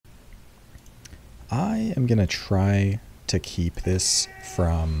I am going to try to keep this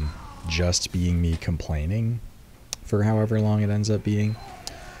from just being me complaining for however long it ends up being.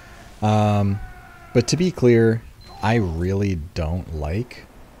 But to be clear, I really don't like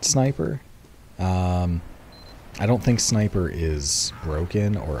Sniper. I don't think Sniper is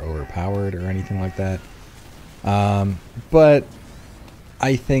broken or overpowered or anything like that. But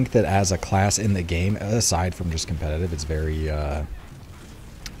I think that as a class in the game, aside from just competitive, it's very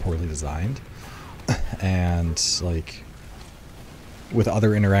poorly designed. And like with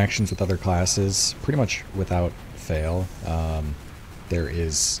other interactions with other classes, pretty much without fail, there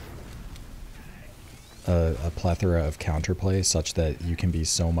is a plethora of counterplay such that you can be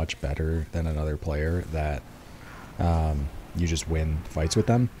so much better than another player that you just win fights with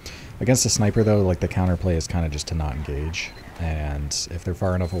them. Against a Sniper though, like the counterplay is kind of just to not engage, and if they're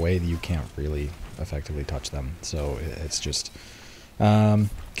far enough away, you can't really effectively touch them. So it's just kind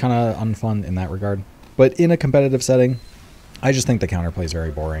of unfun in that regard. But in a competitive setting, I just think the counterplay is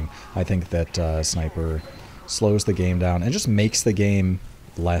very boring. I think that Sniper slows the game down and just makes the game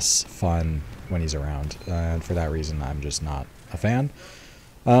less fun when he's around. And for that reason, I'm just not a fan.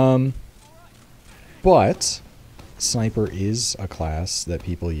 But Sniper is a class that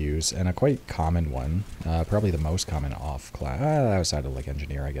people use, and a quite common one. Probably the most common off class, outside of like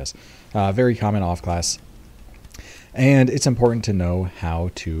Engineer, I guess. Very common off class. And it's important to know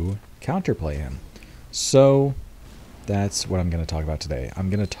how to counterplay him. So that's what I'm going to talk about today. I'm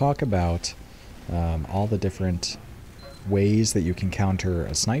going to talk about all the different ways that you can counter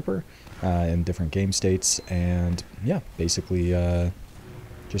a Sniper in different game states, and yeah, basically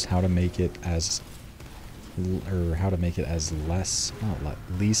just how to make it as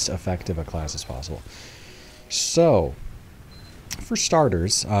least effective a class as possible. So for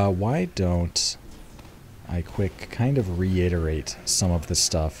starters, why don't I kind of reiterate some of the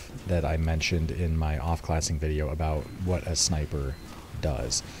stuff that I mentioned in my off-classing video about what a Sniper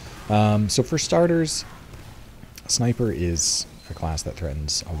does. So for starters, Sniper is a class that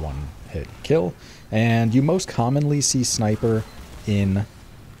threatens a one-hit kill, and you most commonly see Sniper in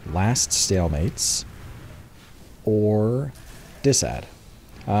last stalemates or disad.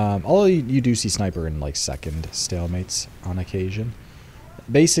 Although you do see Sniper in like second stalemates on occasion.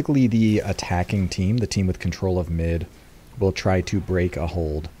 Basically, the attacking team, the team with control of mid, will try to break a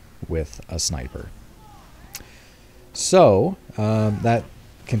hold with a Sniper. So that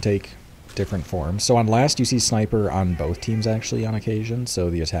can take different forms. So on last, you see Sniper on both teams actually on occasion. So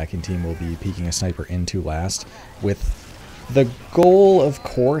the attacking team will be peeking a Sniper into last with the goal, of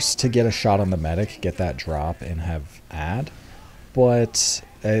course, to get a shot on the medic, get that drop, and have add. But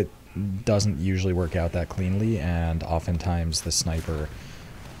it doesn't usually work out that cleanly, and oftentimes the Sniper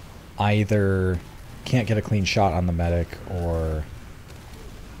either can't get a clean shot on the medic, or,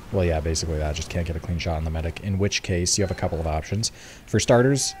 well, yeah, basically that, just can't get a clean shot on the medic, in which case you have a couple of options. For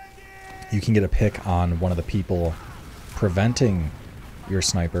starters, you can get a pick on one of the people preventing your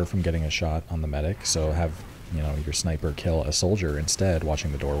Sniper from getting a shot on the medic, so have, you know, your Sniper kill a soldier instead,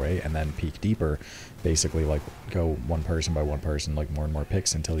 watching the doorway, and then peek deeper, basically like go one person by one person, like more and more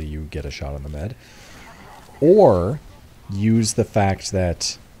picks until you get a shot on the med. Or use the fact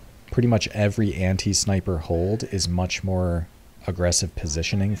that pretty much every anti-Sniper hold is much more aggressive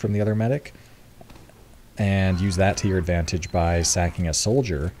positioning from the other medic, and use that to your advantage by sacking a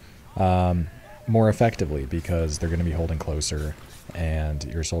soldier more effectively, because they're going to be holding closer and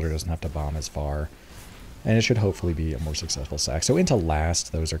your soldier doesn't have to bomb as far, and it should hopefully be a more successful sack. So into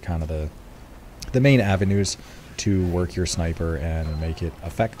last, those are kind of the main avenues to work your Sniper and make it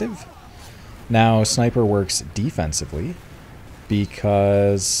effective. Now, Sniper works defensively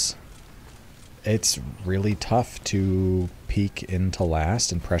because it's really tough to peek into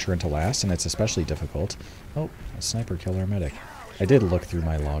last and pressure into last, and it's especially difficult. Oh, a Sniper killed our medic. I did look through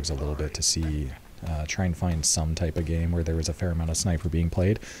my logs a little bit to see, try and find some type of game where there was a fair amount of Sniper being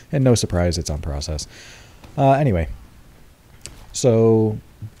played, and no surprise, it's on process. Anyway, so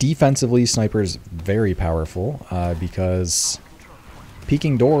defensively, Sniper is very powerful because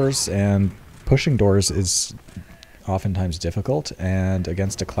peeking doors and pushing doors is oftentimes difficult, and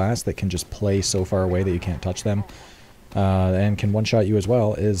against a class that can just play so far away that you can't touch them, and can one-shot you as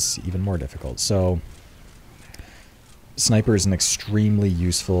well, is even more difficult. So Sniper is an extremely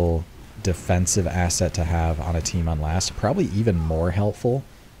useful defensive asset to have on a team on last, probably even more helpful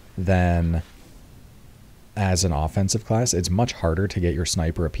than as an offensive class. It's much harder to get your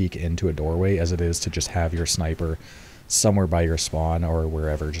Sniper a peek into a doorway as it is to just have your Sniper somewhere by your spawn or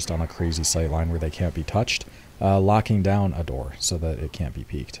wherever, just on a crazy sightline where they can't be touched, locking down a door so that it can't be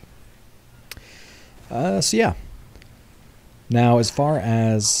peeked. So yeah. Now, as far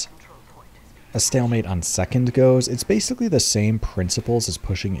as a stalemate on second goes, it's basically the same principles as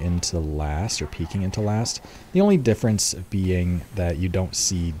pushing into last or peeking into last. The only difference being that you don't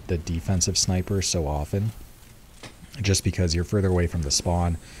see the defensive sniper so often, just because you're further away from the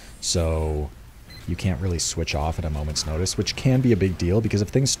spawn, so you can't really switch off at a moment's notice, which can be a big deal because if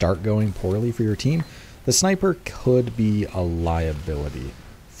things start going poorly for your team, the sniper could be a liability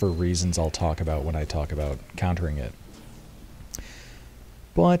for reasons I'll talk about when I talk about countering it.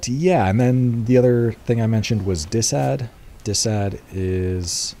 But yeah, and then the other thing I mentioned was Disad. The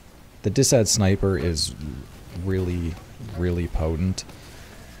Disad sniper is really, really potent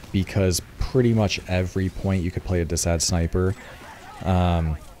because pretty much every point you could play a Disad sniper,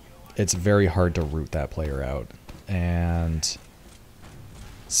 it's very hard to root that player out. And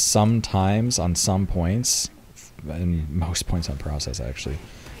sometimes on some points, and most points on process actually,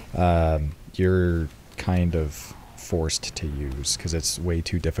 you're kind of forced to use because it's way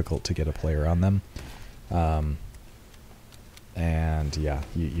too difficult to get a player on them. And yeah,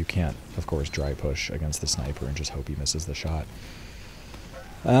 you can't, of course, dry push against the sniper and just hope he misses the shot.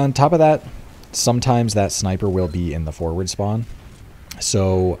 On top of that, sometimes that sniper will be in the forward spawn.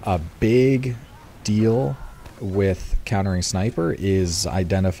 So a big deal with countering sniper is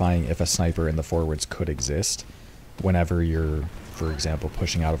identifying if a sniper in the forwards could exist whenever you're, for example,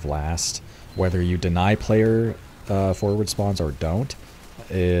 pushing out of last. Whether you deny player forward spawns or don't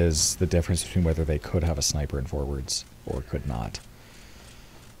is the difference between whether they could have a sniper in forwards or could not.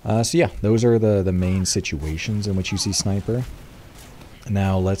 So yeah, those are the main situations in which you see sniper.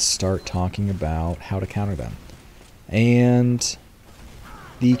 Now let's start talking about how to counter them. And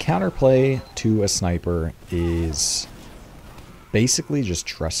the counterplay to a sniper is basically just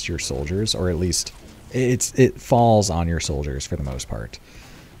trust your soldiers, or at least it falls on your soldiers for the most part.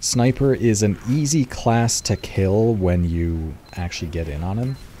 Sniper is an easy class to kill when you actually get in on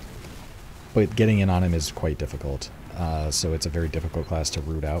him, but getting in on him is quite difficult. So it's a very difficult class to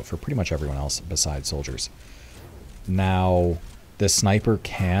root out for pretty much everyone else besides soldiers. Now, the sniper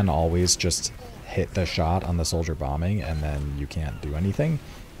can always just hit the shot on the soldier bombing and then you can't do anything,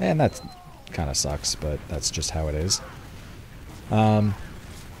 and that kind of sucks, but that's just how it is. Yeah,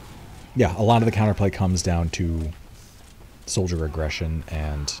 a lot of the counterplay comes down to soldier aggression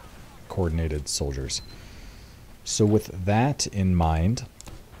and coordinated soldiers. So with that in mind,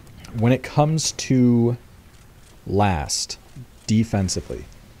 when it comes to last defensively,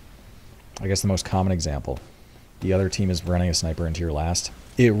 I guess the most common example, the other team is running a sniper into your last.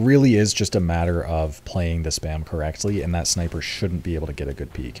 It really is just a matter of playing the spam correctly, and that sniper shouldn't be able to get a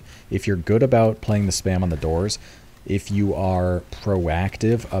good peek. If you're good about playing the spam on the doors, if you are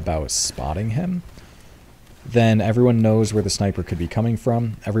proactive about spotting him, then everyone knows where the sniper could be coming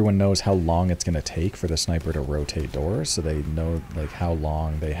from. Everyone knows how long it's going to take for the sniper to rotate doors, so they know like how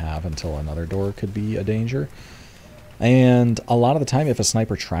long they have until another door could be a danger. And a lot of the time, if a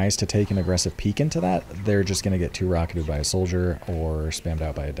sniper tries to take an aggressive peek into that, they're just going to get 2-rocketed by a soldier or spammed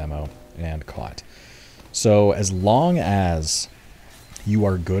out by a demo and caught. So as long as you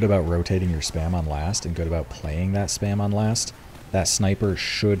are good about rotating your spam on last and good about playing that spam on last, that sniper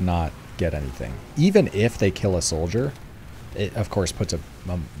should not get anything. Even if they kill a soldier, it of course puts a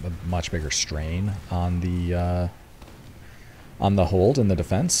much bigger strain on the hold and the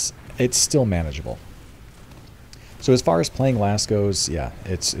defense. It's still manageable. So as far as playing last goes, yeah,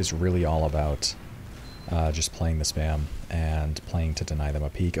 it's really all about just playing the spam and playing to deny them a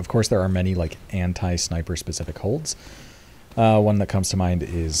peek. Of course, there are many like anti-sniper specific holds. One that comes to mind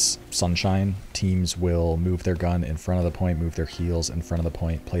is Sunshine. Teams will move their gun in front of the point, move their heels in front of the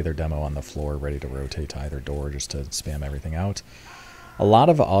point, play their demo on the floor, ready to rotate to either door just to spam everything out. A lot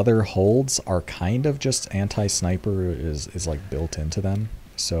of other holds are kind of just anti-sniper is like built into them.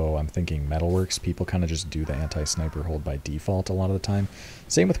 So I'm thinking Metalworks, people kind of just do the anti-sniper hold by default a lot of the time.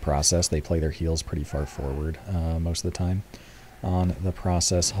 Same with Process, they play their heels pretty far forward most of the time on the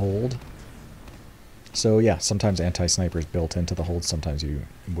Process hold. So yeah, sometimes anti-sniper is built into the hold, sometimes you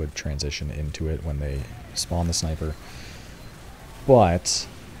would transition into it when they spawn the sniper. But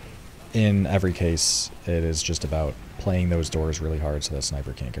in every case, it is just about playing those doors really hard so that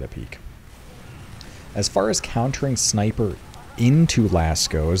sniper can't get a peek. As far as countering sniper into last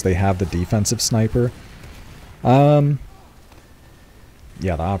goes, they have the defensive sniper. Yeah,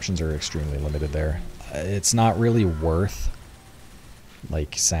 the options are extremely limited there. It's not really worth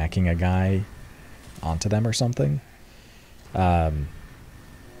like sacking a guy onto them or something. So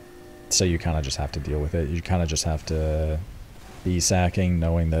you kind of just have to deal with it. You kind of just have to be sacking,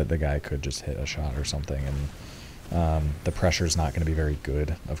 knowing that the guy could just hit a shot or something, and the pressure's not going to be very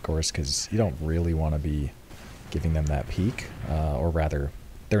good, of course, because you don't really want to be giving them that peek, or rather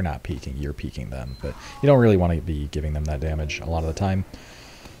they're not peeking, you're peeking them. But you don't really want to be giving them that damage a lot of the time.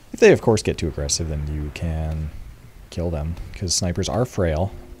 If they, of course, get too aggressive, then you can kill them, because snipers are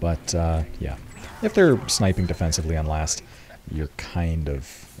frail. But, yeah, if they're sniping defensively on last, you're kind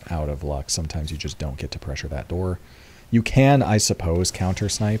of out of luck. Sometimes you just don't get to pressure that door. You can, I suppose, counter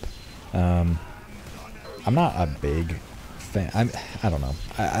snipe. I'm not a big fan. I don't know.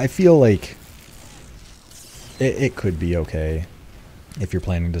 I feel like it could be okay if you're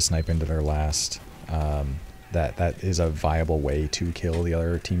planning to snipe into their last. That is a viable way to kill the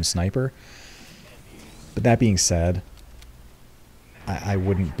other team sniper. But that being said, I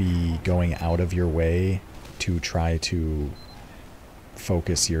wouldn't be going out of your way to try to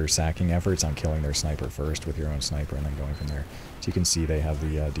focus your sacking efforts on killing their sniper first with your own sniper and then going from there. So you can see they have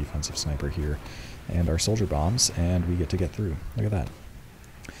the defensive sniper here and our soldier bombs, and we get to get through. Look at that.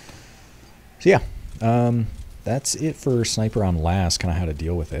 So yeah, that's it for sniper on last, kind of how to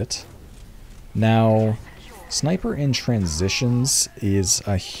deal with it. Now, sniper in transitions is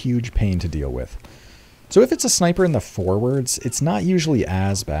a huge pain to deal with. So if it's a sniper in the forwards, it's not usually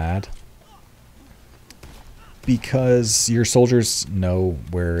as bad, because your soldiers know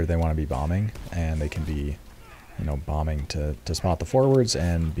where they want to be bombing, and they can be, you know, bombing to spot the forwards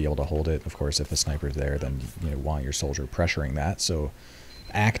and be able to hold it. Of course, if the sniper's there, then you want your soldier pressuring that, so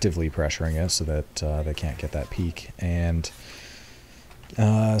actively pressuring it so that they can't get that peek. And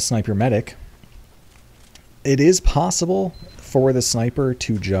sniper medic, it is possible for the sniper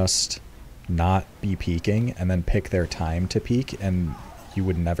to just not be peeking and then pick their time to peek, and you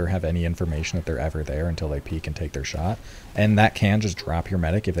would never have any information that they're ever there until they peek and take their shot. And that can just drop your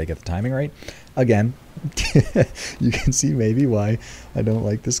medic if they get the timing right. Again, you can see maybe why I don't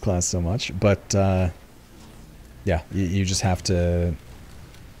like this class so much. But, yeah, you just have to,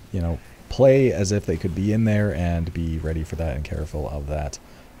 you know, play as if they could be in there and be ready for that and careful of that.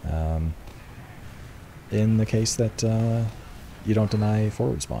 In the case that you don't deny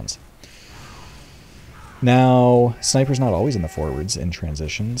forward spawns. Now, sniper's not always in the forwards in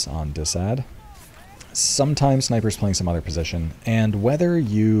transitions on Disad. Sometimes sniper's playing some other position, and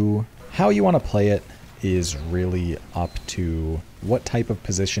how you want to play it is really up to what type of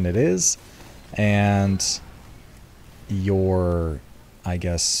position it is and your, I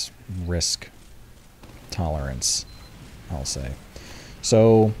guess, risk tolerance, I'll say.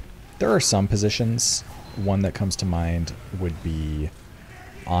 So there are some positions. One that comes to mind would be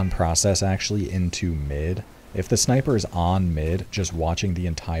on process, actually, into mid. If the sniper is on mid, just watching the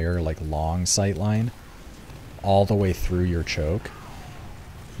entire long sight line all the way through your choke,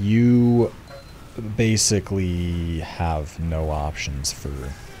 you basically have no options for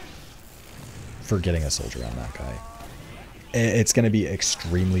getting a soldier on that guy. It's going to be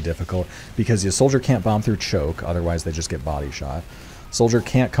extremely difficult because your soldier can't bomb through choke, otherwise they just get body shot. Soldier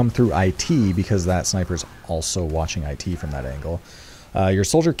can't come through IT because that sniper's also watching IT from that angle. Your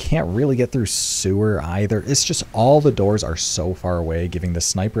soldier can't really get through sewer either. It's just all the doors are so far away, giving the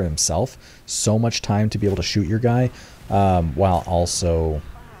sniper himself so much time to be able to shoot your guy, while also,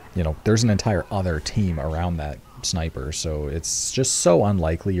 you know, there's an entire other team around that sniper, so it's just so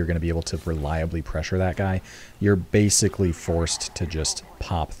unlikely you're going to be able to reliably pressure that guy. You're basically forced to just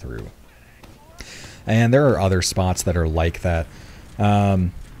pop through. And there are other spots that are like that.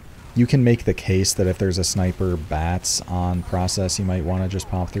 You can make the case that if there's a sniper bats on process, you might want to just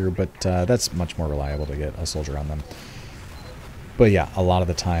pop through, but that's much more reliable to get a soldier on them. But yeah, a lot of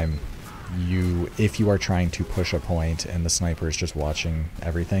the time, if you are trying to push a point and the sniper is just watching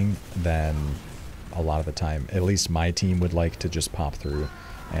everything, then a lot of the time, at least my team would like to just pop through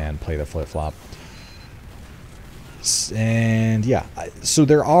and play the flip-flop. And yeah, so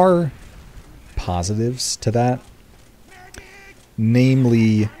there are positives to that.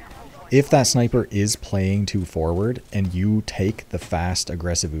 Namely, if that sniper is playing too forward and you take the fast,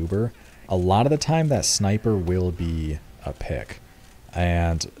 aggressive Uber, a lot of the time that sniper will be a pick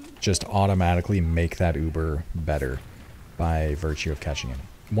and just automatically make that Uber better by virtue of catching him.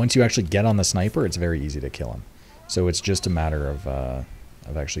 Once you actually get on the sniper, it's very easy to kill him. So it's just a matter of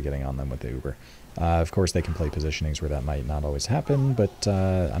actually getting on them with the Uber. Of course, they can play positionings where that might not always happen, but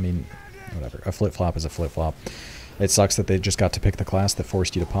I mean, whatever. A flip-flop is a flip-flop. It sucks that they just got to pick the class that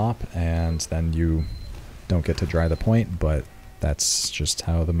forced you to pop, and then you don't get to dry the point, but that's just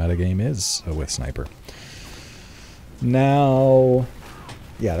how the metagame is with Sniper. Now,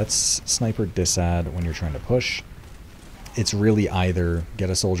 yeah, that's Sniper Disad when you're trying to push. It's really either get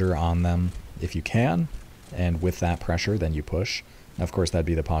a soldier on them if you can, and with that pressure, then you push. Now, of course, that'd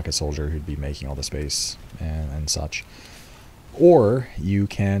be the pocket soldier who'd be making all the space and such. Or you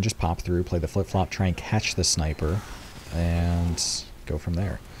can just pop through, play the flip-flop, try and catch the sniper, and go from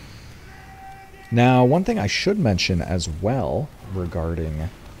there. Now, one thing I should mention as well regarding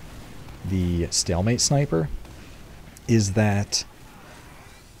the stalemate sniper is that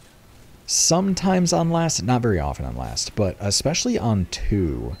sometimes on last, not very often on last, but especially on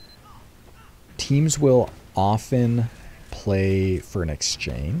 2, teams will often play for an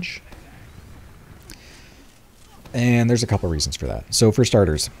exchange. And there's a couple reasons for that. So for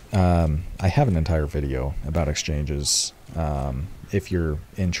starters, I have an entire video about exchanges. If you're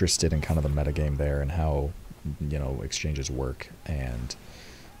interested in kind of the metagame there and how, you know, exchanges work and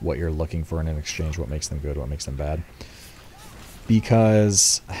what you're looking for in an exchange, what makes them good, what makes them bad.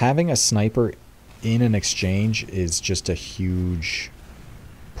 Because having a sniper in an exchange is just a huge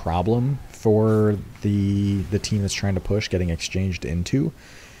problem for the team that's trying to push getting exchanged into,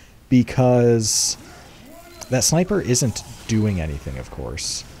 because that sniper isn't doing anything, of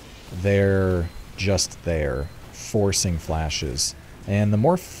course. They're just there, forcing flashes. And the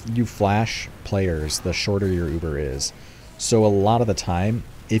more you flash players, the shorter your Uber is. So a lot of the time,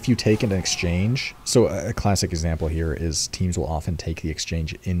 if you take an exchange, so a classic example here is teams will often take the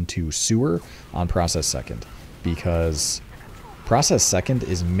exchange into sewer on process second, because process second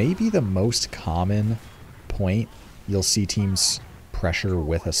is maybe the most common point you'll see teams pressure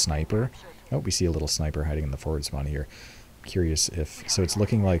with a sniper. Oh, we see a little sniper hiding in the forward spawn here. Curious if, so it's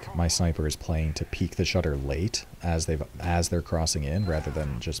looking like my sniper is playing to peek the shutter late as they're crossing in, rather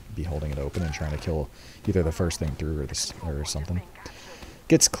than just be holding it open and trying to kill either the first thing through or something.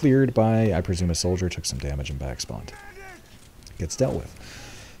 Gets cleared by, I presume, a soldier, took some damage and back spawned. Gets dealt with.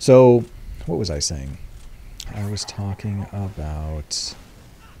 So, what was I saying? I was talking about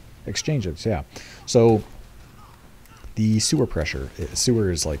exchanges, yeah. So, the sewer pressure.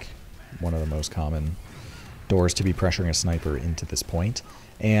 Sewer is like one of the most common doors to be pressuring a sniper into this point.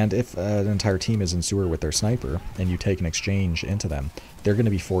 And if an entire team is in sewer with their sniper and you take an exchange into them, they're going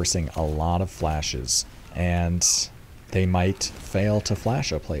to be forcing a lot of flashes, and they might fail to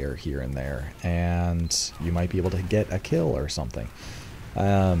flash a player here and there, and you might be able to get a kill or something.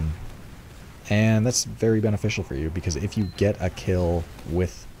 And that's very beneficial for you, because if you get a kill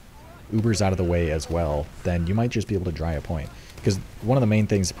with Ubers out of the way as well, then you might just be able to dry a point. Because one of the main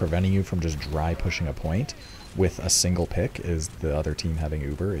things preventing you from just dry pushing a point with a single pick is the other team having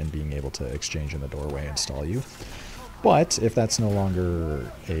Uber and being able to exchange in the doorway and stall you. But if that's no longer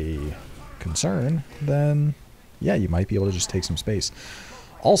a concern, then yeah, you might be able to just take some space.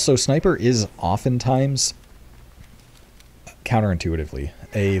 Also, sniper is oftentimes, counterintuitively,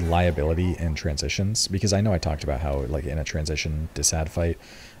 a liability in transitions, because I know I talked about how, like, in a transition disad fight,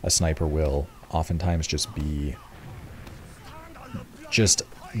 a sniper will oftentimes just be, just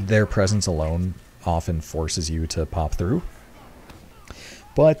their presence alone often forces you to pop through.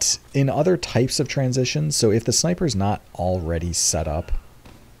 But in other types of transitions, so if the sniper's not already set up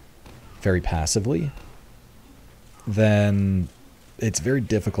very passively, then it's very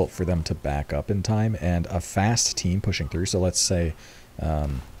difficult for them to back up in time, and a fast team pushing through. So let's say,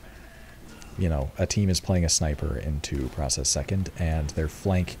 you know, a team is playing a sniper into process second, and their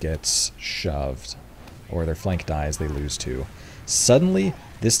flank gets shoved, or their flank dies, they lose 2. Suddenly,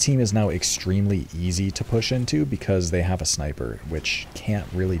 this team is now extremely easy to push into because they have a sniper, which can't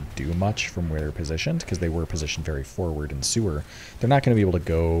really do much from where they're positioned, because they were positioned very forward in sewer. They're not going to be able to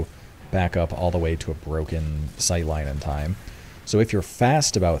go back up all the way to a broken sight line in time. So if you're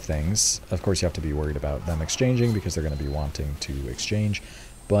fast about things, of course you have to be worried about them exchanging, because they're going to be wanting to exchange.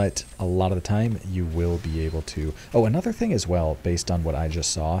 But a lot of the time you will be able to... Oh, another thing as well, based on what I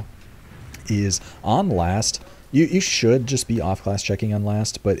just saw, is on last, you should just be off-class checking on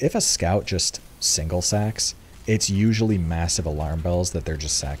last, but if a scout just single sacks, it's usually massive alarm bells that they're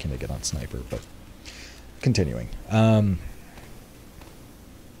just sacking to get on sniper. But continuing. Oh,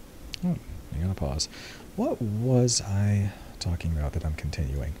 I gotta pause. What was I talking about that I'm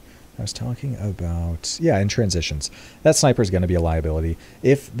continuing? I was talking about, yeah, in transitions. That sniper is going to be a liability.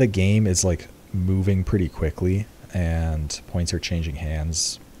 If the game is like moving pretty quickly and points are changing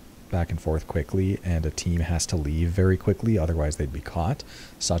hands back and forth quickly, and a team has to leave very quickly, otherwise they'd be caught,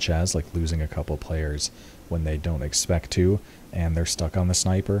 such as like losing a couple players when they don't expect to and they're stuck on the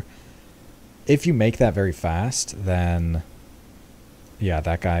sniper. If you make that very fast, then yeah,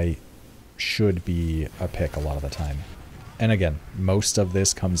 that guy should be a pick a lot of the time. And again, most of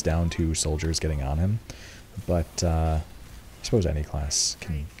this comes down to soldiers getting on him, but I suppose any class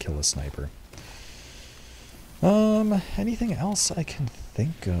can kill a sniper. Anything else I can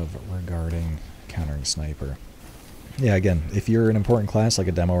think of regarding countering sniper? Yeah, again, if you're an important class like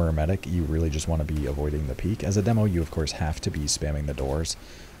a demo or a medic, you really just want to be avoiding the peek. As a demo, you of course have to be spamming the doors,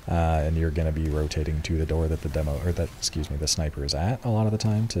 and you're going to be rotating to the door that the sniper is at a lot of the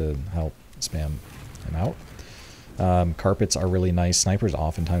time to help spam him out. Carpets are really nice. Snipers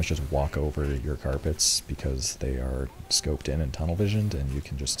oftentimes just walk over your carpets because they are scoped in and tunnel visioned, and you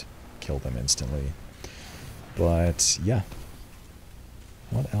can just kill them instantly. But yeah.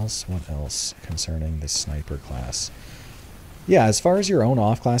 What else concerning the sniper class? Yeah, as far as your own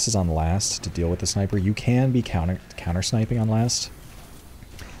off classes on last to deal with the sniper, you can be counter sniping on last.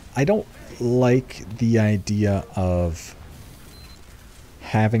 I don't like the idea of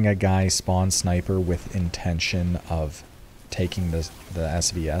having a guy spawn sniper with intention of taking the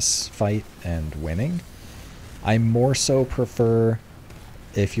SVS fight and winning. I more so prefer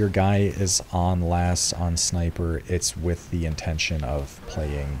if your guy is on last on sniper, it's with the intention of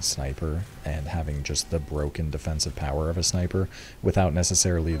playing sniper and having just the broken defensive power of a sniper without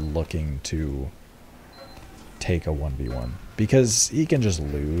necessarily looking to take a 1v1. Because he can just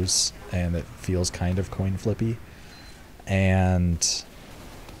lose and it feels kind of coin flippy. And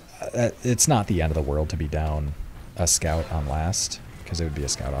it's not the end of the world to be down a scout on last, because it would be a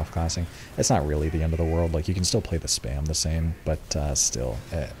scout off classing. It's not really the end of the world. Like, you can still play the spam the same, but still,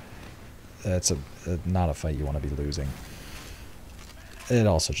 it's not a fight you want to be losing. It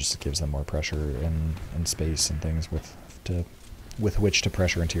also just gives them more pressure and space and things with which to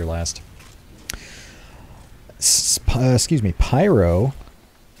pressure into your last. Excuse me, Pyro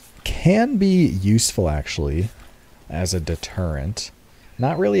can be useful actually as a deterrent.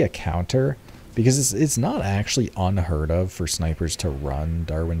 Not really a counter, because it's not actually unheard of for snipers to run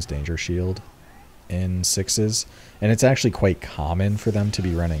Darwin's Danger Shield in 6s, and it's actually quite common for them to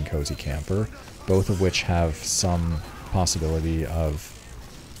be running Cozy Camper, both of which have some possibility of,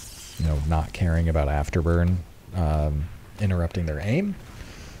 you know, not caring about afterburn, interrupting their aim,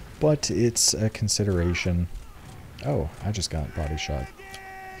 but it's a consideration. Oh, I just got body shot.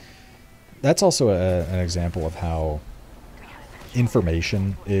 That's also an example of how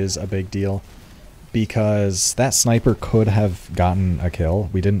information is a big deal, because that sniper could have gotten a kill.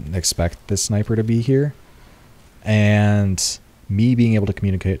 We didn't expect this sniper to be here, and me being able to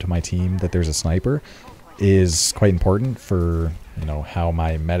communicate to my team that there's a sniper is quite important for, you know, how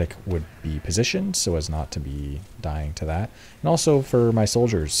my medic would be positioned so as not to be dying to that, and also for my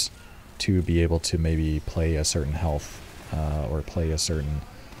soldiers to be able to maybe play a certain health or play a certain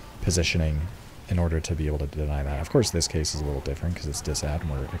positioning in order to be able to deny that. Of course, this case is a little different because it's disad and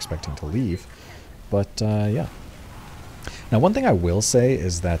we're expecting to leave. But, yeah. Now, one thing I will say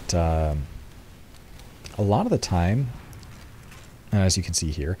is that a lot of the time, and as you can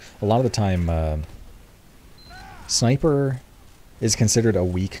see here, a lot of the time, Sniper is considered a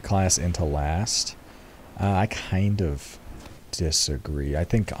weak class into last. I kind of disagree. I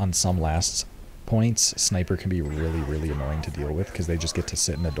think on some last points, Sniper can be really, really annoying to deal with because they just get to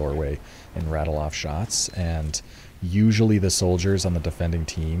sit in the doorway and rattle off shots, and usually the soldiers on the defending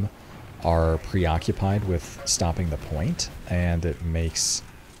team are preoccupied with stopping the point, and it makes...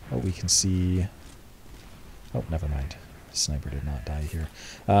 Oh, we can see... Oh, never mind. Sniper did not die here.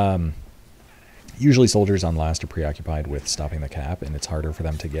 Usually soldiers on last are preoccupied with stopping the cap, and it's harder for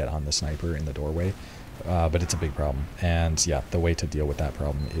them to get on the sniper in the doorway, but it's a big problem. And yeah, the way to deal with that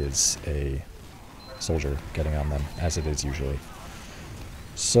problem is a soldier getting on them, as it is usually.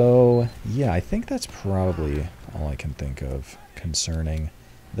 So yeah, I think that's probably all I can think of concerning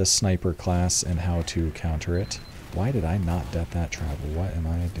the sniper class and how to counter it. Why did I not det that travel? What am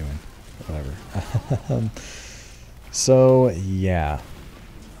I doing? Whatever. So yeah,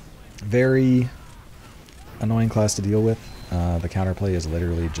 very annoying class to deal with. The counterplay is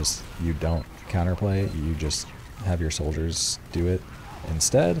literally just, you don't counterplay, you just have your soldiers do it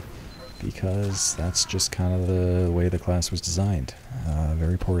instead, because that's just kind of the way the class was designed,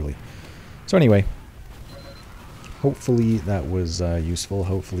 very poorly. So anyway, hopefully that was useful.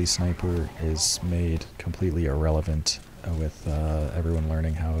 Hopefully Sniper is made completely irrelevant with everyone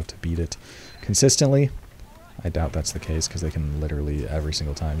learning how to beat it consistently. I doubt that's the case, because they can literally every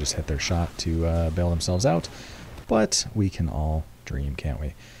single time just hit their shot to bail themselves out. But we can all dream, can't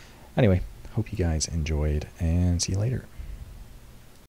we? Anyway, hope you guys enjoyed, and see you later.